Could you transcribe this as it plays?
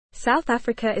South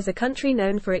Africa is a country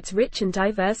known for its rich and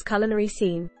diverse culinary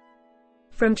scene.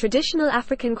 From traditional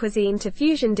African cuisine to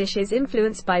fusion dishes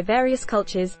influenced by various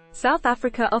cultures, South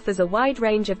Africa offers a wide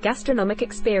range of gastronomic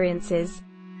experiences.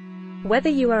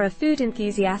 Whether you are a food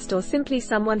enthusiast or simply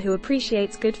someone who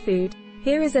appreciates good food,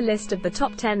 here is a list of the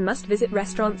top 10 must-visit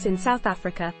restaurants in South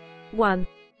Africa. 1.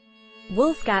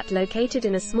 Wolfgat. Located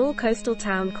in a small coastal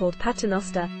town called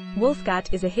Paternoster,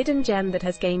 Wolfgat is a hidden gem that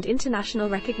has gained international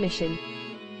recognition.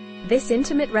 This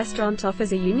intimate restaurant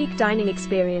offers a unique dining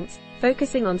experience,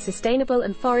 focusing on sustainable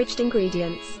and foraged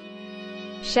ingredients.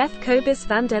 Chef Kobus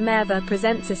van der Merwe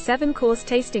presents a 7-course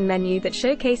tasting menu that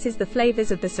showcases the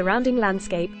flavors of the surrounding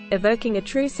landscape, evoking a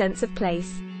true sense of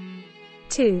place.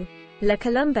 2. Le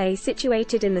Colombe.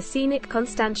 Situated in the scenic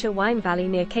Constantia wine valley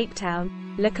near Cape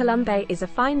Town, Le Colombe is a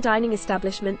fine dining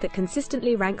establishment that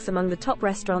consistently ranks among the top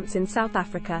restaurants in South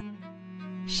Africa.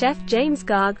 Chef James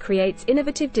Garg creates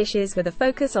innovative dishes with a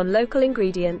focus on local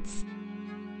ingredients.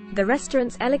 The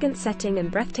restaurant's elegant setting and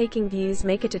breathtaking views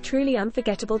make it a truly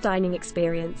unforgettable dining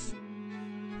experience.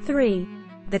 3.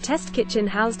 The Test Kitchen.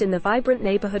 Housed in the vibrant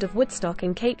neighborhood of Woodstock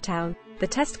in Cape Town, the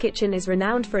Test Kitchen is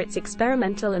renowned for its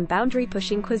experimental and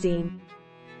boundary-pushing cuisine.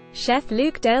 Chef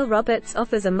Luke Dale Roberts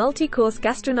offers a multi-course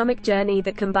gastronomic journey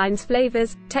that combines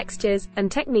flavors, textures,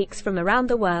 and techniques from around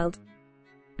the world.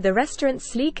 The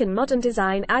restaurant's sleek and modern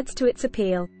design adds to its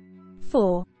appeal.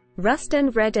 4. Rust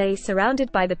en Vrede.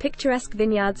 Surrounded by the picturesque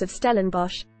vineyards of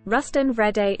Stellenbosch, Rust en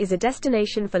Vrede is a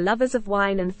destination for lovers of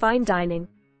wine and fine dining.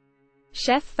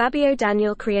 Chef Fabio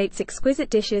Daniel creates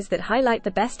exquisite dishes that highlight the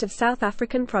best of South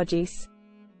African produce.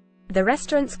 The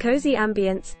restaurant's cozy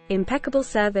ambience, impeccable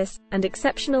service, and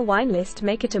exceptional wine list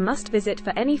make it a must-visit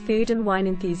for any food and wine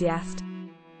enthusiast.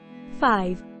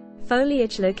 5.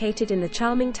 Foliage. Located in the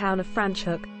charming town of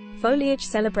Franschhoek, Foliage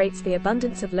celebrates the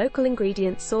abundance of local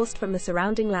ingredients sourced from the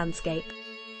surrounding landscape.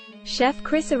 Chef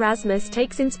Chris Erasmus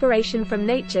takes inspiration from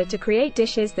nature to create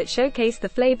dishes that showcase the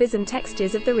flavors and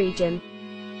textures of the region.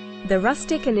 The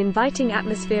rustic and inviting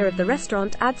atmosphere of the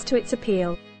restaurant adds to its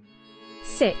appeal.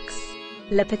 6.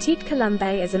 Le Petit Colombe.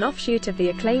 As an offshoot of the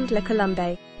acclaimed Le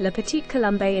Colombe, Le Petit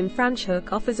Colombe in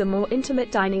Franschhoek offers a more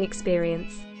intimate dining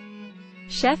experience.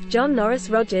 Chef John Norris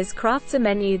Rogers crafts a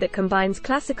menu that combines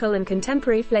classical and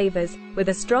contemporary flavors, with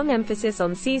a strong emphasis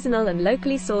on seasonal and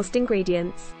locally sourced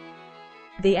ingredients.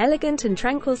 The elegant and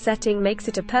tranquil setting makes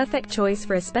it a perfect choice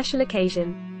for a special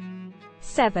occasion.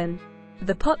 7.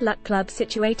 The Potluck Club.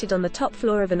 Situated on the top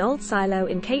floor of an old silo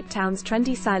in Cape Town's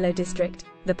trendy Silo district,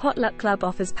 the Potluck Club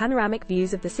offers panoramic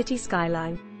views of the city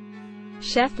skyline.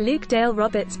 Chef Luke Dale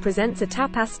Roberts presents a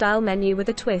tapas-style menu with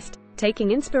a twist,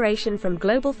 taking inspiration from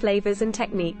global flavors and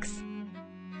techniques.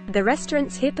 The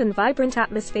restaurant's hip and vibrant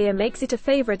atmosphere makes it a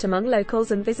favorite among locals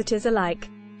and visitors alike.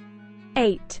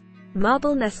 8.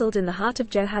 Marble. Nestled in the heart of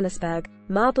Johannesburg,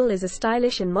 Marble is a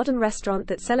stylish and modern restaurant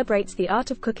that celebrates the art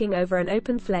of cooking over an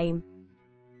open flame.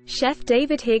 Chef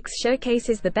David Higgs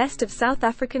showcases the best of South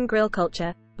African grill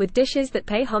culture, with dishes that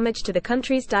pay homage to the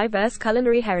country's diverse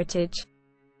culinary heritage.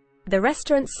 The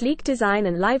restaurant's sleek design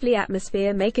and lively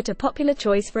atmosphere make it a popular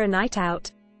choice for a night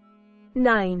out.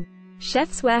 9.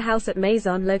 Chef's Warehouse at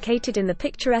Maison. Located in the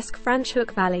picturesque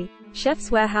Franschhoek Valley, Chef's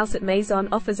Warehouse at Maison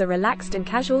offers a relaxed and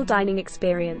casual dining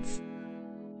experience.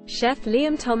 Chef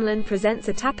Liam Tomlin presents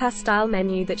a tapas-style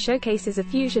menu that showcases a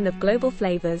fusion of global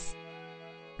flavors.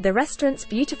 The restaurant's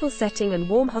beautiful setting and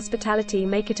warm hospitality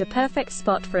make it a perfect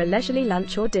spot for a leisurely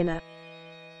lunch or dinner.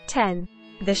 10.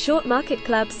 The Short Market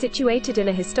Club. Situated in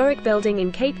a historic building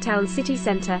in Cape Town city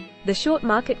centre, the Short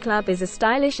Market Club is a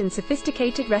stylish and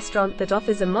sophisticated restaurant that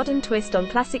offers a modern twist on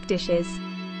classic dishes.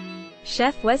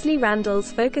 Chef Wesley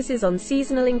Randalls focuses on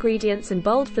seasonal ingredients and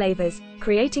bold flavors,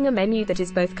 creating a menu that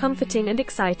is both comforting and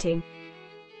exciting.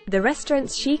 The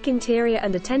restaurant's chic interior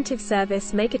and attentive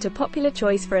service make it a popular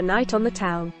choice for a night on the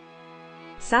town.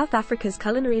 South Africa's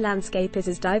culinary landscape is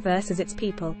as diverse as its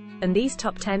people, and these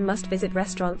top 10 must-visit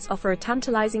restaurants offer a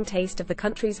tantalizing taste of the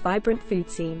country's vibrant food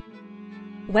scene.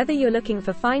 Whether you're looking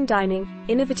for fine dining,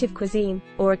 innovative cuisine,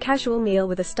 or a casual meal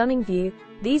with a stunning view,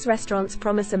 these restaurants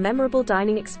promise a memorable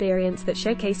dining experience that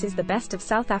showcases the best of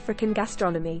South African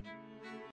gastronomy.